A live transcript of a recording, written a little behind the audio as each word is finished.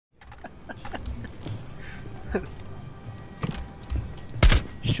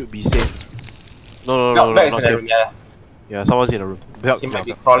Should be safe. No, Black is not in the safe. room, yeah. Yeah, someone's in the room. She might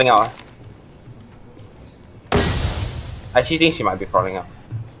be crawling out. I actually think she might be crawling out.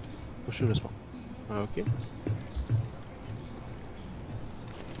 Oh, shoot, respawn. Okay.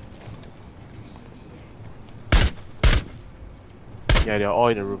 Yeah, they're all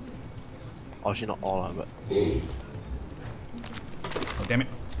in the room. Actually, not all, but. Oh, damn it.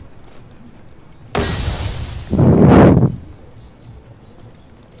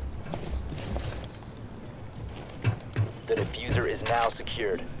 The diffuser is now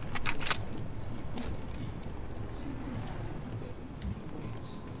secured.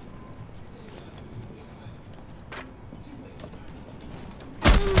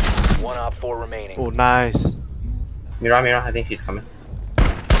 One op 4 remaining. Oh, nice. Mira, I think she's coming.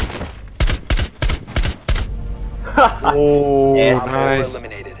 Oh, Yes. Op 4 nice.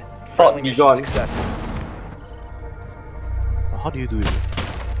 eliminated. Thought Friendly you mission gone. successful. How do you do it?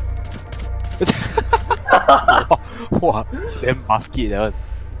 Wow, damn basket that one.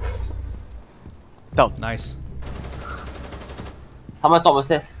 Down. Nice. Someone top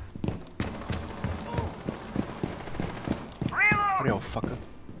upstairs. What your fucker?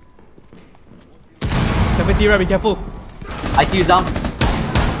 Cafeteria, be careful. IT is down.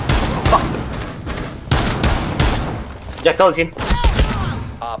 Fuck. Jackal is in.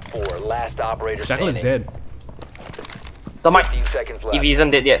 Op 4, last operator Jackal is standing. dead. Termite. 15 seconds left. If he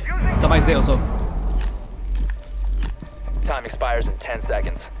isn't dead yet. Tama is dead also. Time expires in 10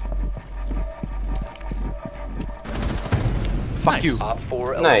 seconds. Fuck Nice. you. Op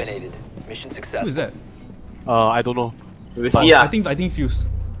 4 Nice. eliminated. Mission Who successful. is that? I don't know. We'll But see I ah. think Fuse.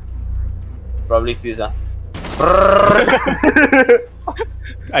 Probably Fuse ah.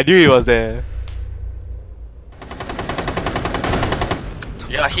 I knew he was there.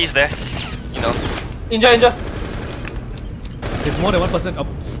 Yeah, he's there. You know. Injure. There's more than one person up.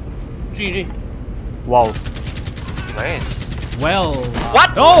 GG. Wow. Nice. Well.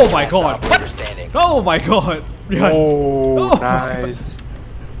 What? Oh my god. Operator standing. Oh my god. Rian. Oh, Oh. nice.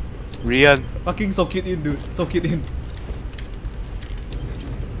 Rian. Fucking soak it in, dude. Soak it in.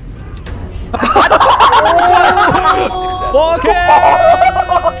 4K!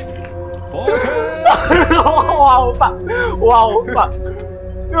 4K! Wow, fuck.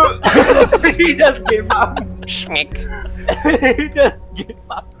 He just gave up. Schmick. He just gave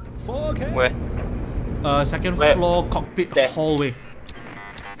up. 4K! Where? Second Where? floor cockpit There. hallway.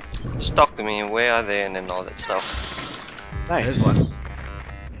 Just talk to me. Where are they and then all that stuff. Nice. There's one.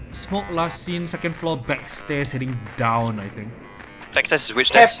 Smoke last seen, second floor back stairs heading down, I think. Backstage is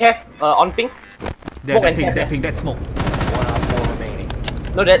which Kev, stairs? on ping. There, Smoke that and ping, cap, that yeah. ping, that smoke. One op 4 remaining.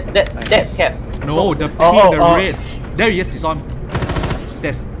 No, that's Cap. No, the ping, Oh, the oh. red. There he is, he's on.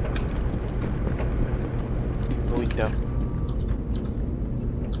 Stairs. Going down.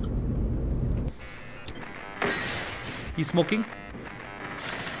 He's smoking.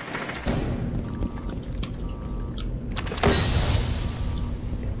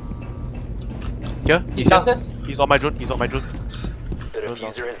 Here? He's downstairs. He's on my drone. He's on my drone. The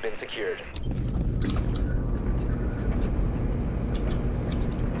diffuser has been secured.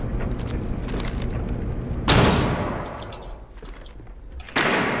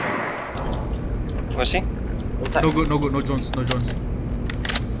 Where's he? Inside. No good, no good, no drones, no drones.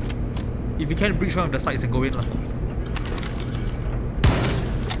 If you can breach one of the sides and go in lah.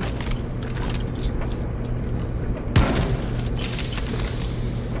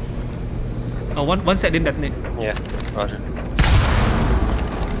 Oh, one set didn't detonate. Yeah, roger.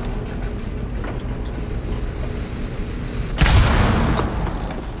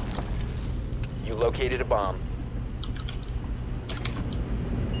 You located a bomb.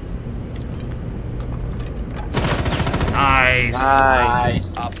 Nice.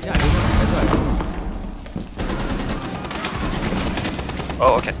 Nice. Op Yeah, I don't know. That's why I don't know.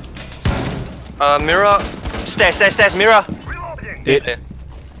 Oh, okay. Mirror. Stairs, mirror. Dead. There.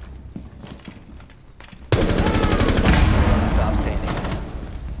 stop standing.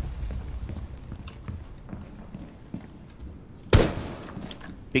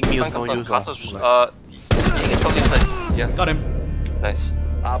 Big meals, Can't no confirm. use. Castle's, Like, yeah, it's totally inside. Yeah, Got him. nice.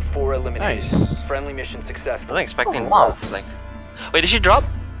 Op 4 eliminated. Nice. Friendly mission I successful. wasn't expecting Oh, wow. like. Wait, did she drop?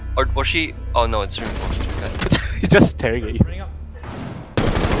 Or was she? Oh no, it's reinforced. Okay. He's just staring at you. Running up.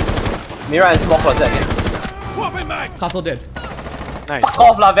 Mira and smoke closet again. Castle dead. Nice. Fuck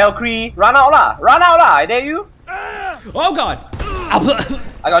off lah, Valkyrie. Run out lah, I dare you. Oh god!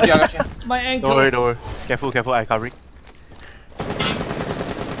 I got you. My ankle. Don't worry. Careful, I'm covering.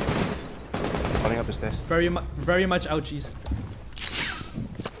 Running up the stairs. Very much ouchies.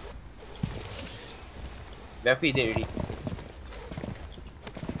 Left is dead already.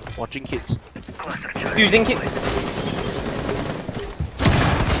 Watching kids. Fusing kids.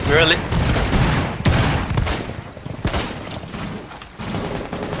 Really?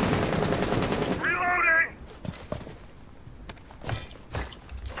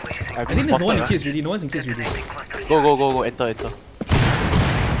 I think there's no one in kids already. No one's in kids already. Go, enter. Yeah,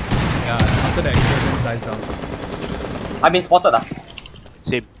 after the explosion dies down. I've been spotted ah.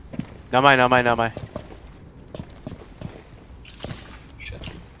 Same. Never mind. Shit.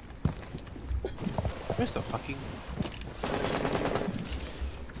 Where's the fucking...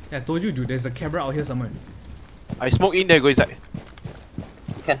 Yeah, I told you, dude. There's a camera out here somewhere. I smoke in there, go inside. You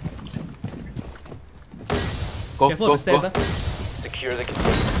can. Go, Careful go, of the stairs, go. Secure the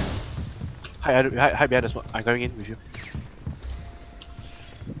container. Hide behind the smoke. I'm going in with you.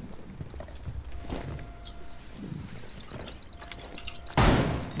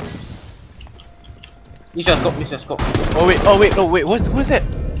 Use your scope. Oh wait, no wait, what's that?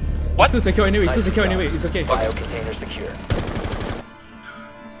 It's still secure anyway, it's okay. Bio container secure.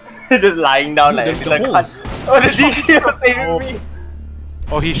 Just lying down Dude, like the like holes. Oh, the DJ was saving me.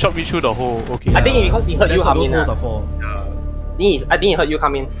 Oh, he shot me through the hole. Okay. I think because he heard That's you what come those in. holes are for. I think he heard you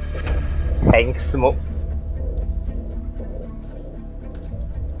come in. Thanks, smoke.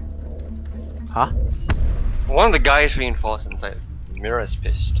 Huh? One of the guys reinforced inside. Mirror is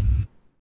pissed.